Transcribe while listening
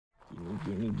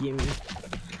gimme.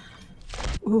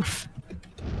 Oof.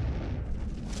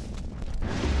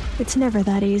 It's never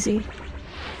that easy.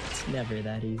 It's never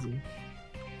that easy.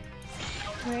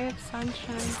 Ray of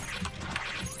sunshine.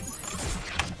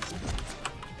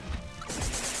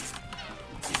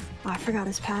 Oh, I forgot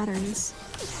his patterns.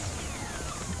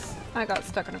 I got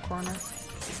stuck in a corner.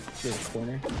 You're the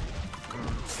corner.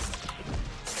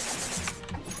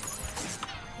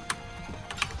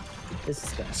 This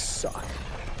is gonna suck.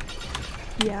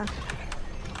 Yeah.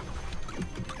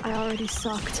 I already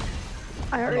sucked.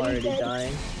 I I'm already did.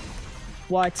 dying.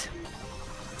 What?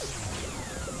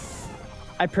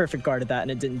 I perfect guarded that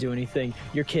and it didn't do anything.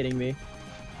 You're kidding me.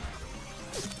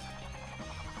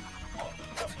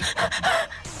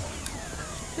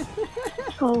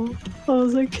 Oh, I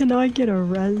was like, can I get a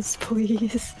res,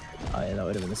 please? Oh yeah, that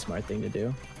would have been a smart thing to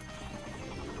do.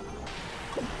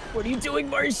 What are you doing,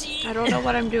 Marcy? I don't know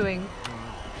what I'm doing.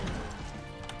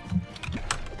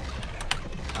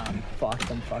 I'm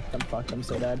fucked, I'm fucked, I'm fucked, I'm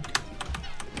so dead.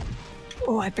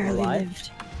 Oh, I barely Alive?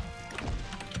 lived.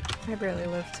 I barely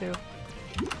live too.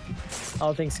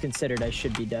 All things considered, I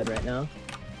should be dead right now.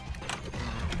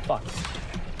 Fuck.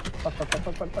 Fuck, fuck, fuck,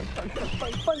 fuck, fuck, fuck, fuck, fuck,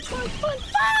 fuck, fuck, fuck, fuck,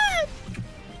 fuck!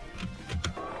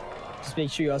 Just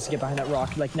make sure you also get behind that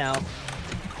rock, like now.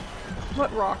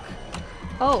 What rock?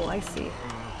 Oh, I see.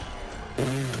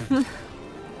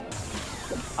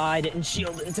 I didn't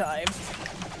shield in time.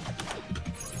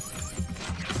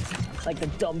 Like the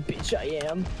dumb bitch I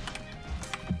am.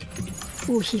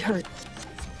 Oh, he hurt.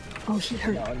 Oh, he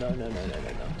hurt. No, no, no, no, no, no,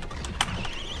 no.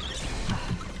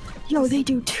 Yo, they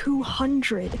do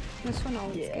 200. This one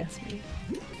always Yeah. gets me.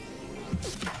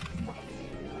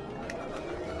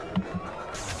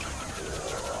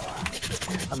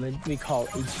 I'm gonna recall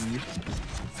a G.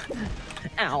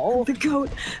 Ow! The goat!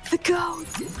 The goat!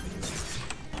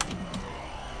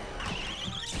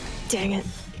 Dang it.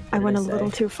 I What went a did I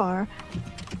little say? too far.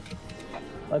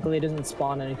 Luckily it doesn't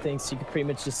spawn anything, so you can pretty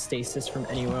much just stasis from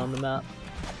anywhere on the map.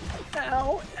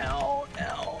 Ow, ow,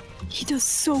 ow. He does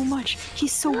so much.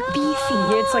 He's so He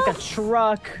beefy. hits like a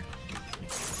truck.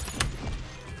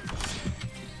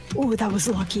 Oh, that was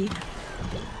lucky.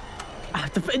 Ah,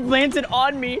 it landed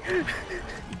on me.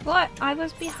 What? I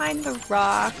was behind the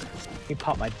rock. He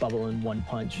popped my bubble in one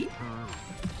punch.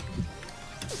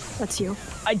 That's you.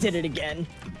 I did it again.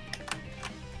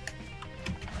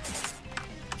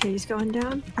 Okay, he's going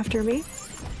down after me.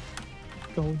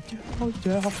 Go down,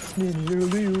 down,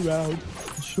 nearly around.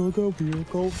 Show the wheel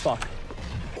go. Fuck.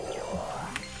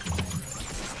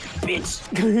 Bitch!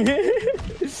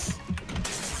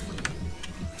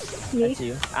 Me? That's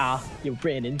you. Ah, you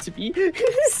ran into me.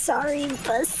 Sorry,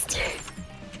 Bust.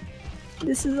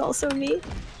 This is also me.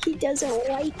 He doesn't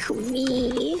like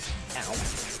me. Ow.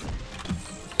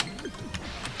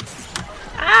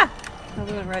 Ah! I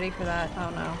wasn't ready for that. Oh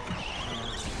no.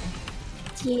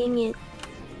 Dang it.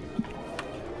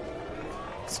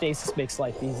 Stasis makes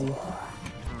life easy.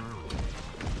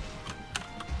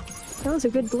 That was a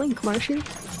good blink, Marshy.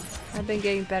 I've been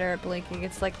getting better at blinking.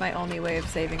 It's like my only way of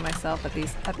saving myself at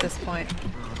this point.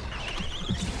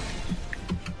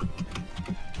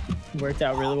 Worked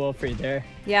out really well for you there.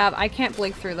 Yeah, I can't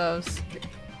blink through those.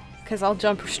 Because I'll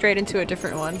jump straight into a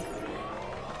different one.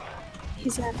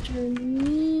 He's after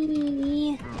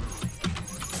me.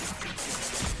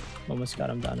 Almost got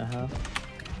him down to half.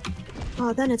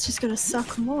 Oh, then it's just gonna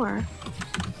suck more.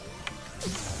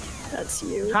 That's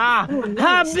you. Ha! Ooh,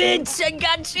 Ha, nice. bitch! I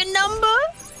got your number!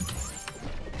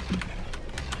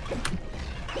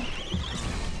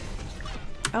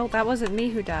 Oh, that wasn't me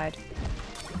who died.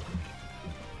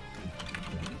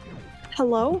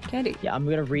 Hello? Candy. Yeah, I'm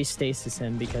gonna restasis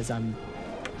him because I'm...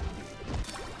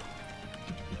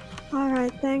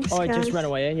 Alright, thanks, Oh, I guys. just ran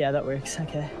away. Yeah, that works.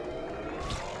 Okay.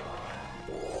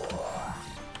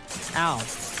 Ow.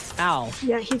 Ow.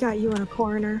 Yeah, he got you in a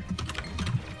corner.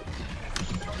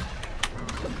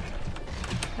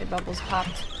 My bubbles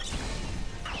popped.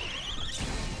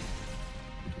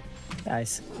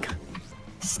 Guys.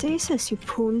 Stasis, you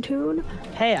poontoon.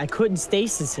 Hey, I couldn't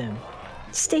stasis him.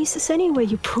 Stasis anyway,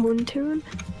 you poontoon.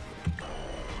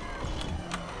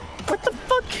 What the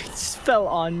fuck? It just fell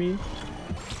on me.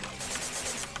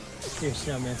 Your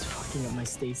snowman's fucking up my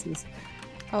stasis.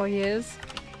 Oh, he is?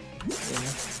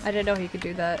 Yeah. I didn't know he could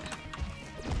do that.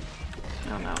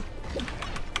 Oh no.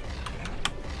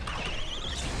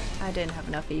 I didn't have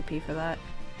enough EP for that.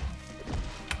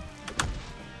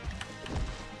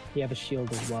 You have a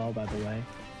shield as well, by the way.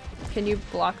 Can you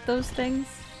block those things?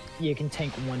 You can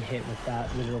tank one hit with that,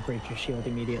 but it'll break your shield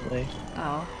immediately.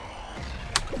 Oh.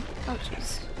 Oh,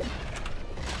 jeez.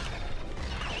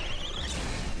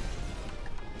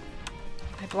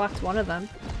 I blocked one of them.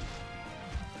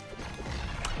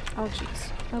 Oh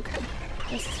jeez. Okay.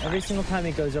 This is Every fine. single time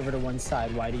he goes over to one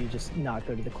side, why do you just not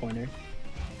go to the corner?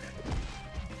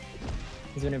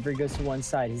 Because whenever he goes to one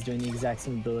side, he's doing the exact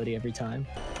same ability every time.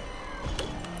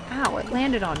 Ow, it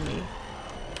landed on me.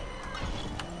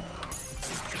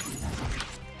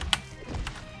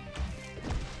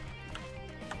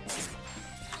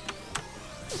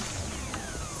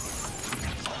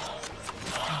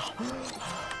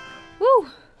 Woo!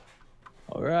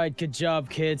 Alright, good job,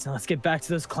 kids. Now let's get back to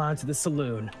those clowns at the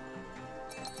saloon.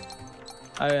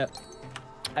 I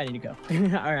need to go.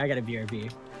 Alright, I got a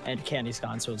BRB. And Candy's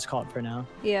gone, so let's call it for now.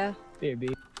 Yeah.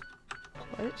 BRB.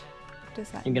 What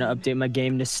does that I'm gonna mean? update my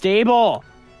game to stable!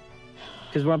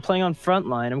 Because when I'm playing on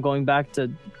frontline, I'm going back to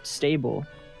stable.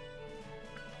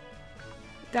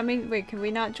 That mean, wait, can we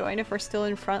not join if we're still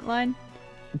in frontline?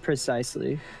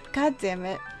 Precisely. God damn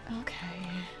it. Okay.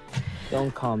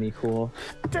 Don't call me cool.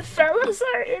 The fellas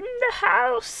are in the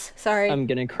house. Sorry. I'm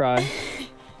gonna cry.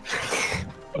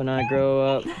 When I grow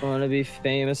up, I wanna be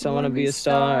famous, I wanna be a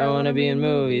star, I wanna be in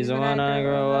movies, I wanna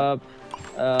grow up.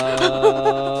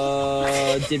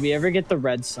 Did we ever get the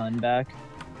red sun back?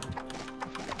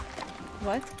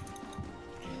 What?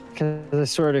 Because I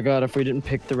swear to God, if we didn't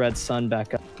pick the red sun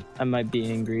back up, I might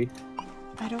be angry.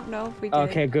 I don't know if we did.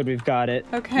 Okay, good, we've got it.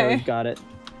 Okay. No, we've got it.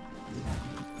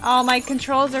 Oh, my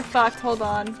controls are fucked. Hold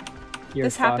on. You're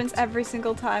This happens fucked. every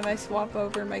single time I swap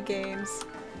over my games.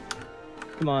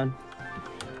 Come on.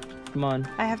 Come on.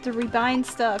 I have to rebind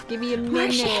stuff. Give me a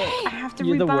minute. I have to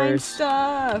You're the rebind worst.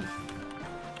 stuff.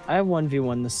 I have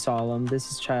 1v1 the Solemn. This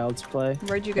is Child's Play.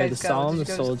 Where'd you Yeah, guys the go? Solemn, Did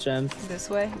the you go Soul Gem. this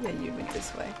way? Yeah, you went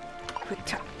this way. Quick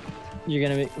chop. You're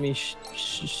gonna make me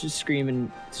scream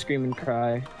and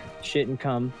cry. Shit and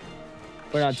come.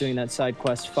 We're not doing that side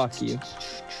quest. Fuck you.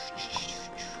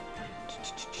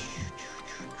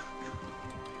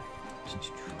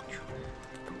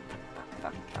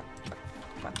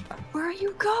 Where are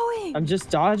you going? I'm just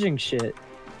dodging shit.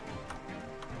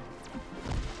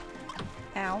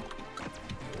 Ow.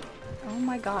 Oh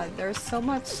my god, there's so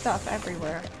much stuff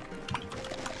everywhere.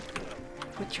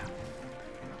 Quick chop.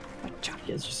 Quick chop.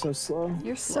 You guys are so slow.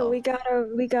 You're So slow.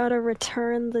 we gotta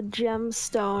return the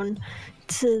gemstone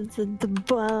to the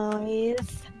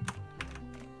boys,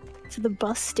 to the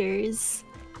busters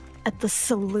at the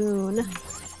saloon.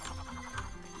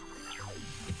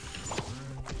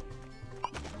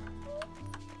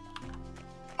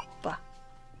 Bah.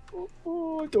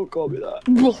 Oh, don't call me that.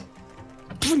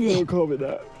 Don't call me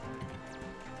that.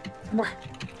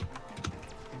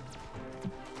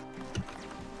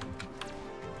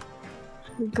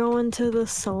 We're going to the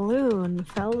saloon,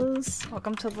 fellas.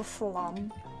 Welcome to the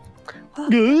slum.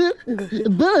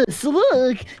 Bus,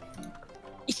 look.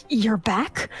 You're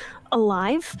back?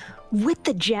 Alive? With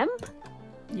the gem?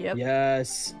 Yep.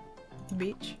 Yes.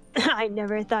 Beach. I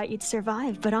never thought you'd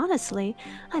survive, but honestly,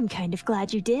 I'm kind of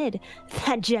glad you did.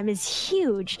 That gem is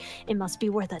huge. It must be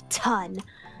worth a ton.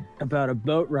 About a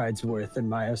boat ride's worth, in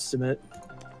my estimate.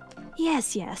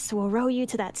 Yes, yes, we'll row you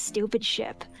to that stupid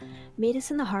ship. Meet us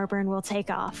in the harbor and we'll take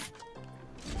off.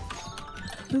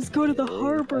 Let's go to the I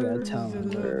harbor. got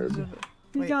talent herb.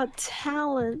 We Wait. got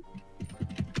talent.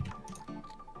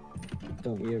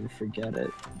 Don't you ever forget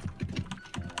it.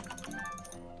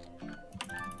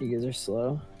 You guys are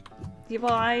slow. Yeah,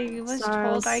 well, I was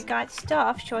told I Stars. got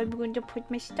stuff, so I'm going to put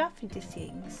my stuff into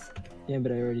things. Yeah,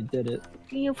 but I already did it.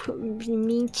 You put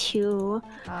me too.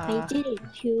 I did it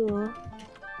too.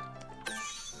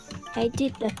 I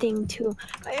did the thing too.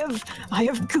 I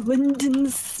have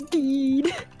Glyndon's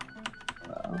speed.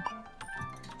 Wow.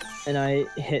 And I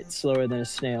hit slower than a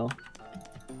snail.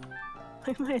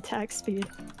 Like my attack speed.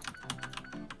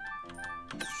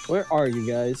 Where are you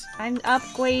guys? I'm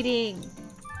upgrading.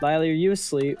 Lily, are you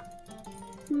asleep?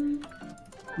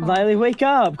 Lily, wake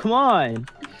up! Come on!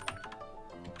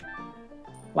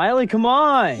 Lily, come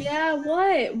on! Yeah,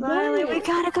 what? Riley, we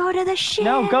gotta go to the ship.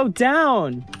 No, go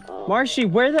down! Marshy,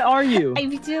 where are you?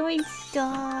 I'm doing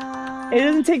stuff. It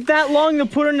doesn't take that long to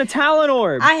put in a talent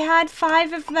orb! I had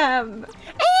 5 of them.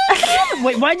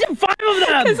 Wait, why'd you have 5 of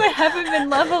Because them? I haven't been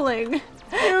leveling.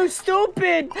 You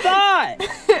stupid thought!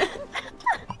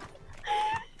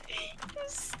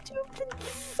 Stupid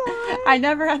thought. I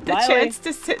never had the Lily. chance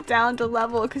to sit down to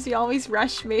level because you always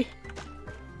rush me.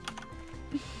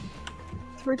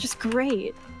 We're just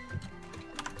great.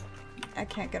 I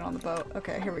can't get on the boat.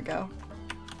 Okay, here we go.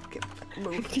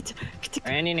 Move.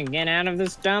 I need to get out of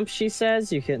this dump, she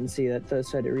says. You couldn't see that though,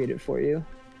 so I had to read it for you.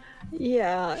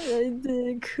 Yeah, I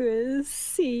did, Chris.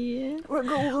 See? We're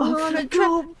going on a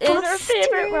trip in our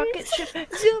favorite rocket ship.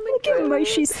 Zooming Look at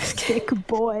Marshy's sick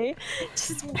boy.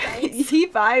 Just He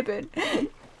vibing.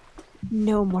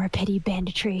 no more petty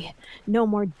banditry. No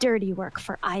more dirty work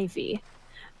for Ivy.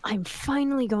 I'm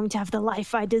finally going to have the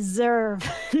life I deserve.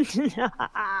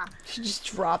 She just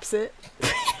drops it.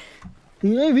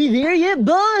 Are we there yet,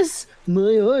 boss?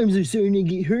 My arms are starting to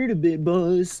get hurt a bit,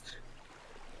 boss.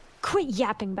 Quit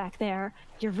yapping back there.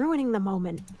 You're ruining the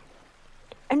moment.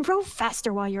 And row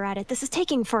faster while you're at it. This is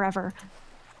taking forever.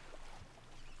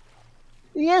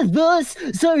 Yes, boss.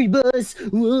 Sorry, boss.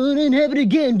 Won't happen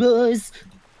again, boss.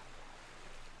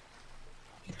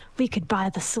 We could buy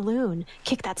the saloon,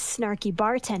 kick that snarky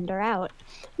bartender out,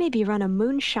 maybe run a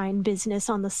moonshine business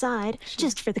on the side,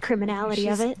 just for the criminality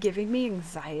of it. Giving me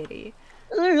anxiety.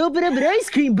 Or open up an ice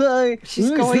cream bar.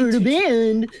 She's or going start a to-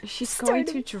 band. She's going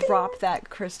to drop that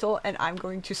crystal and I'm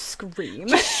going to scream.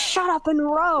 Shut up and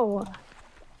row!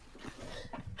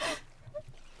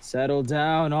 Settle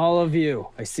down, all of you.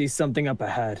 I see something up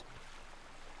ahead.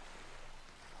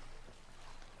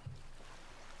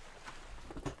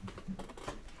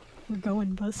 We're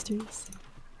going, Busters.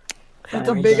 It's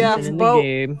a big ass In the boat.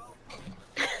 game.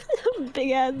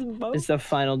 Big ass boat. It's the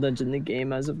final dungeon in the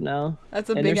game as of now. That's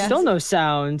a And big there's ass. still no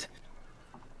sound.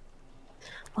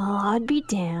 Well, I'd be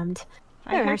damned.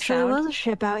 I There heard actually sound. was a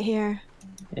ship out here.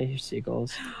 Yeah, here's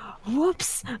seagulls.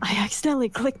 Whoops! I accidentally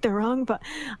clicked the wrong but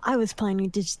I was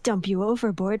planning to just dump you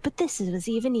overboard, but this was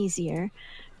even easier.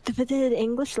 The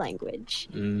English language.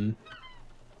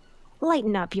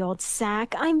 Lighten up, you old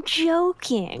sack. I'm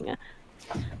joking.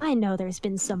 I know there's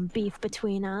been some beef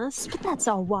between us, but that's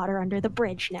all water under the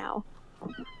bridge now.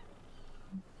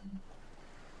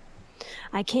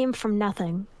 I came from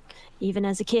nothing. Even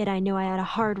as a kid, I knew I had a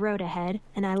hard road ahead,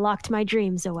 and I locked my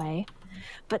dreams away.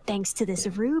 But thanks to this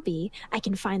ruby, I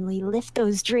can finally lift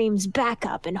those dreams back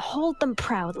up and hold them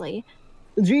proudly.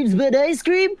 Dreams about ice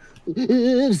cream?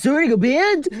 Starting a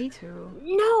band? Me too.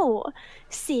 No!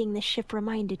 Seeing the ship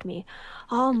reminded me.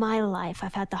 All my life,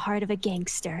 I've had the heart of a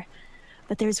gangster.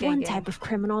 But there's Gang, one gang. type of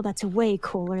criminal that's way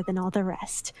cooler than all the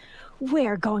rest.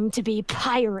 We're going to be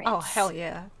pirates. Oh, hell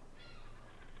yeah.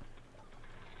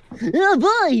 Oh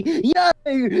boy!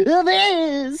 You're the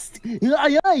best!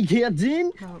 Aye aye,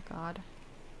 Captain! Oh, God.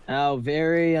 How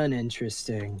very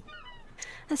uninteresting.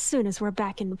 As soon as we're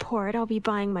back in port, I'll be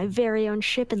buying my very own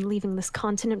ship and leaving this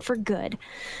continent for good.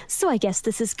 So I guess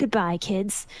this is goodbye,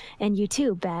 kids. And you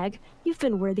too, Bag. You've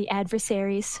been worthy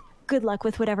adversaries. Good luck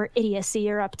with whatever idiocy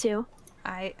you're up to.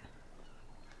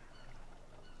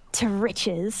 To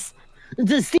riches.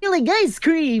 To stealing ice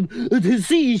cream! To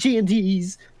sea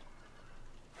shanties!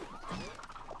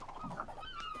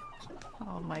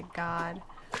 Oh, my God.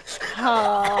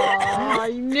 Oh, I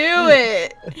knew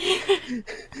it!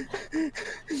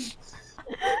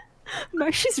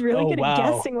 Marshy's really good wow. at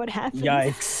guessing what happens.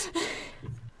 Yikes.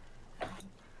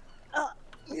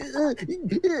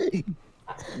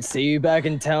 See you back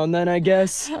in town then, I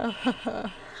guess?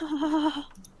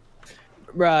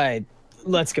 Right.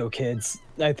 Let's go, kids.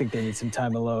 I think they need some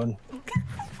time alone.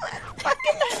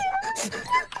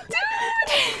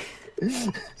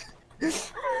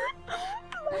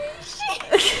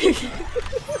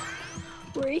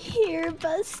 We're here,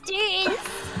 Busters.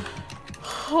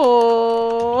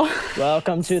 Oh.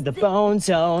 Welcome to the Bone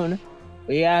Zone.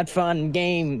 We had fun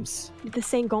games.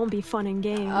 This ain't gonna be fun and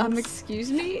games.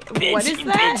 Excuse me? What is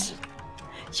that?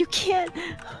 You can't.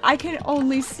 I can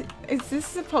only see. Is this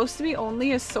supposed to be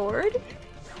only a sword?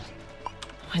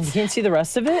 You can't see the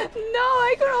rest of it? No,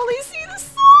 I can only see the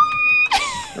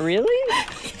sword! Really?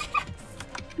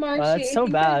 Marshy, that's so I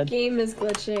think bad. That game is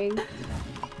glitching.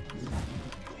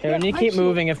 Here, when you keep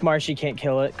moving if Marshy can't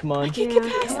kill it. Come on. Get in the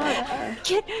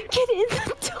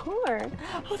door.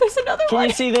 Oh, there's another Can one!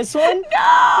 you see this one?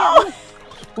 No!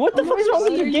 What the fuck is wrong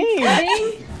with your game?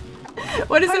 Kidding?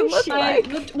 What does it look Alright,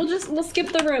 like? we'll skip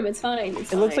the room. It's fine.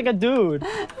 It looks like a dude.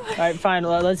 Alright, fine.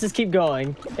 Let's just keep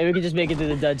going. Maybe we can just make it through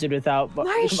the dungeon without.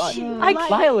 Marshy, Come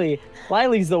on.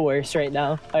 Lily's the worst right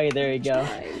now. Okay, there you go.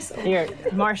 Nice. Here,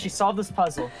 Marshy, solve this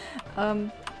puzzle.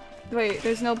 Wait,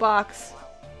 there's no box.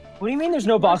 What do you mean there's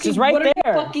no box? It's right what are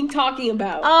there. you fucking talking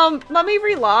about? Let me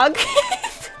relog.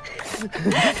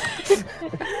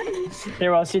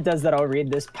 Here, while she does that, I'll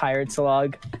read this pirate's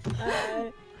log.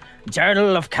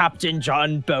 Journal of Captain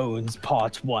John Bones,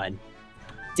 Part 1.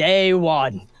 Day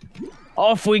 1.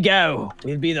 Off we go.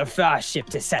 We'll be the first ship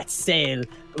to set sail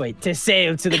to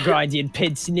sail to the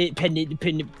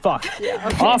Grindean fuck. Yeah,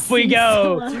 okay. Off we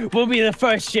go! We'll be the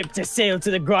first ship to sail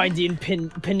to the Grindean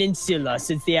Peninsula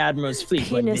since the Admiral's fleet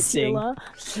went missing.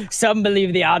 Some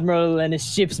believe the Admiral and his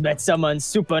ships met some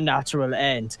supernatural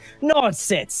end.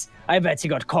 Nonsense! I bet he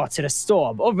got caught in a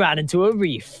storm or ran into a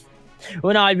reef.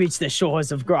 When I reach the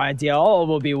shores of Grindea, all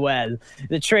will be well.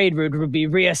 The trade route will be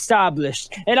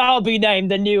re-established, and I'll be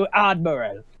named the new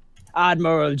Admiral.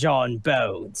 Admiral John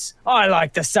Bones. I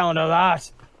like the sound of that.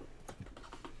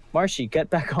 Marshy, get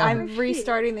back on. I'm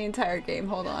restarting the entire game.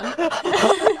 Hold on.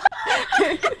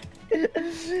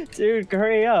 Dude,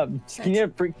 hurry up. Can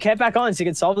you get back on so you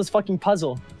can solve this fucking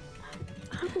puzzle?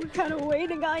 We're kind of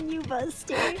waiting on you,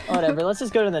 Busty. Whatever, let's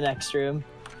just go to the next room.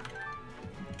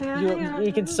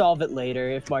 You can solve it later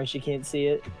if Marshy can't see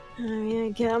it.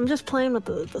 Yeah, I'm just playing with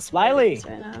the Lily!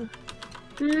 right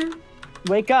now.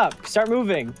 Wake up. Start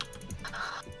moving.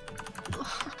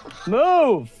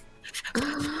 Move!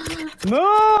 Move!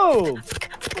 Oh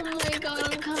my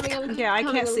god, I'm coming. Yeah, I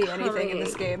can't see anything in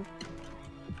this game.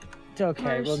 It's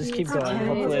okay, we'll just keep Marshy, going. it's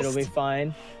Hopefully okay. it'll be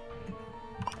fine.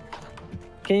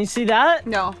 Can you see that?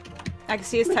 No. I can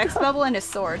see his text bubble and his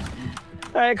sword.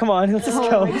 Alright, come on, let's just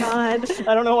go. Oh my god.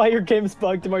 I don't know why your game's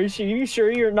bugged, Marshy. Are you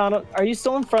sure you're not are you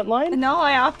still in frontline? No,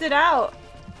 I opted out.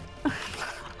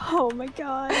 Oh my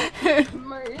god.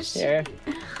 Mercy. Here.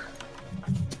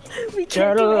 We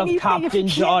can't do Journal of anything if Captain we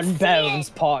John can't see Bones,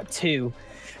 it. Part 2.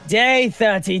 Day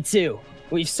 32.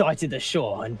 We've sighted the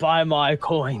shore, and by my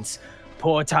coins,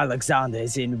 Port Alexander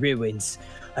is in ruins,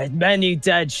 and many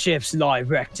dead ships lie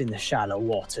wrecked in the shallow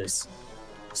waters.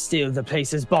 Still, the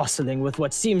place is bustling with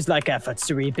what seems like efforts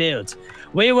to rebuild.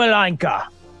 We will anchor.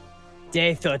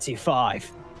 Day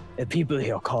 35. The people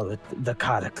here call it the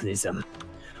Cataclysm.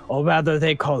 Or rather,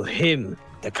 they call him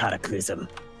the Cataclysm.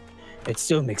 It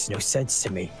still makes no sense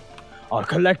to me. Are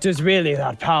collectors really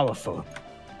that powerful?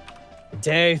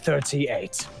 Day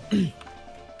 38.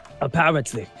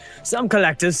 Apparently, some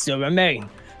collectors still remain,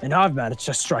 and I've managed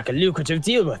to strike a lucrative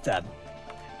deal with them.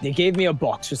 They gave me a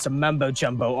box with some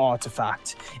mambo-jumbo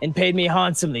artifact, and paid me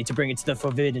handsomely to bring it to the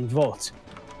Forbidden Vault.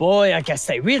 Boy, I guess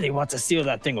they really want to seal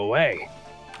that thing away.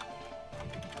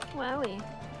 Wowie.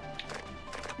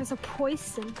 There's a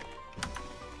poison.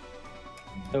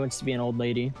 There wants to be an old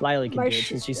lady. Lily can do it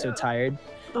since she's so tired.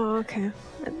 Oh, okay.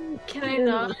 Can I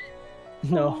not?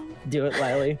 No, do it,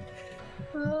 Lily.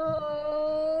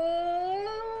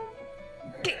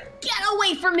 Get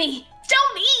away from me!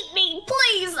 Don't eat me,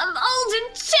 please! I'm old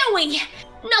and chewy!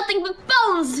 Nothing but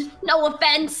bones! No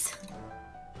offense!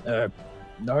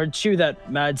 Aren't you that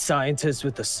mad scientist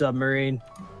with the submarine?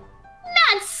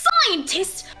 Mad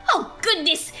scientist! Oh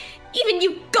goodness! Even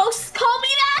you ghosts call me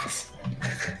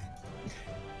that?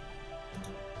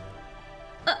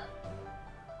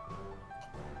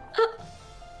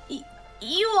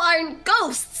 You aren't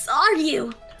ghosts, are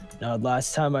you? Not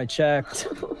last time I checked.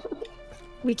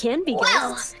 We can be Well,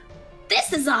 ghosts.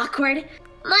 this is awkward.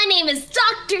 My name is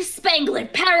Dr. Spangler,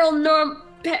 paranormal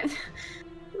scientist.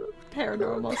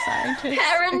 Paranormal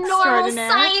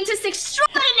extraordinaire. scientist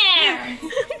extraordinaire!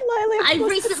 I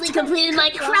recently completed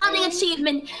my crowning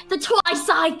achievement, the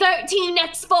Twiside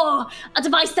 13X4, a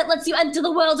device that lets you enter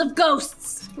the world of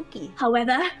ghosts. Spooky.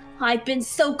 However, I've been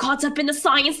so caught up in the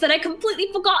science that I've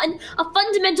completely forgotten a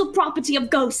fundamental property of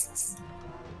ghosts.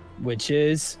 Which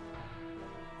is?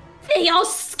 They are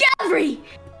scary!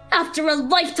 After a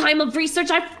lifetime of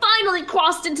research, I finally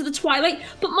crossed into the twilight,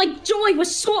 but my joy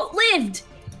was short-lived.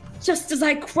 Just as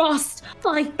I crossed,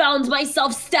 I found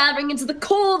myself staring into the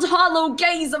cold, hollow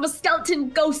gaze of a skeleton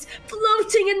ghost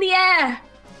floating in the air.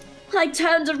 I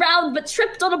turned around but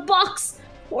tripped on a box,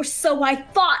 or so I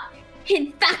thought.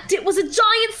 In fact, it was a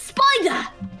giant spider.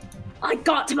 I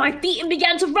got to my feet and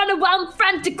began to run around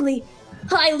frantically.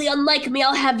 Highly unlike me,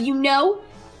 I'll have you know.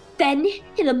 Then,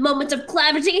 in a moment of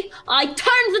clarity, I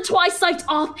turned the Twisight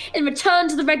off and returned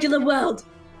to the regular world.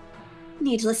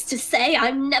 Needless to say,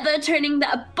 I'm never turning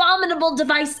the abominable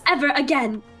device ever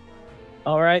again.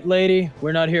 All right, lady,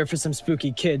 we're not here for some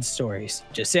spooky kid stories.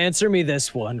 Just answer me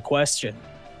this one question.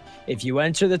 If you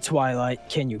enter the twilight,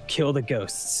 can you kill the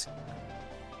ghosts?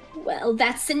 Well,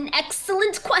 that's an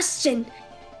excellent question.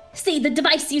 See, the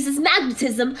device uses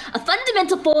magnetism, a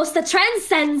fundamental force that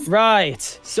transcends— Right.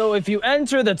 So if you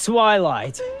enter the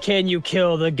twilight, can you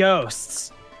kill the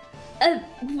ghosts?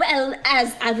 Well,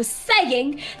 as I was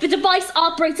saying, the device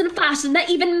operates in a fashion that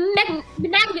even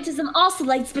magnetism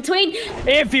oscillates between—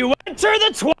 If you enter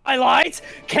the twilight,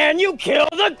 can you kill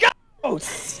the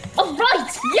ghosts? Oh,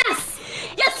 right! Yes!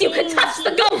 Yes, you can touch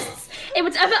the ghosts! And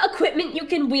whatever equipment you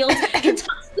can wield can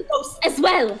touch the ghosts as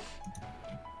well.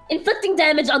 Inflicting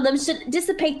damage on them should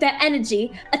dissipate their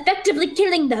energy, effectively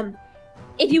killing them.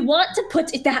 If you want to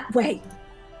put it that way.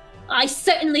 I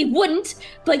certainly wouldn't,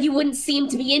 but you wouldn't seem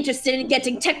to be interested in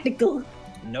getting technical.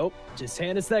 Nope, just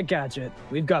hand us that gadget.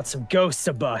 We've got some ghosts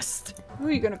to bust. Who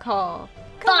are you gonna call?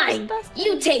 Fine,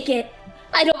 you take it.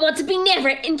 I don't want to be near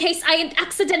it in case I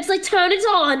accidentally turn it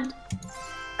on.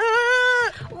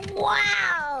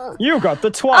 Wow! You got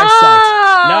the Twilight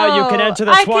sight. Now you can enter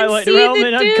the Twilight realm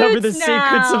and uncover the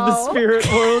secrets of the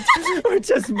spirit world, or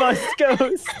just bust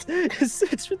ghosts.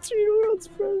 Switch between worlds,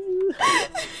 bro.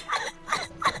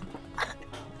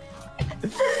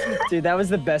 Dude, that was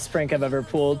the best prank I've ever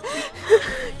pulled.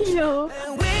 Yo.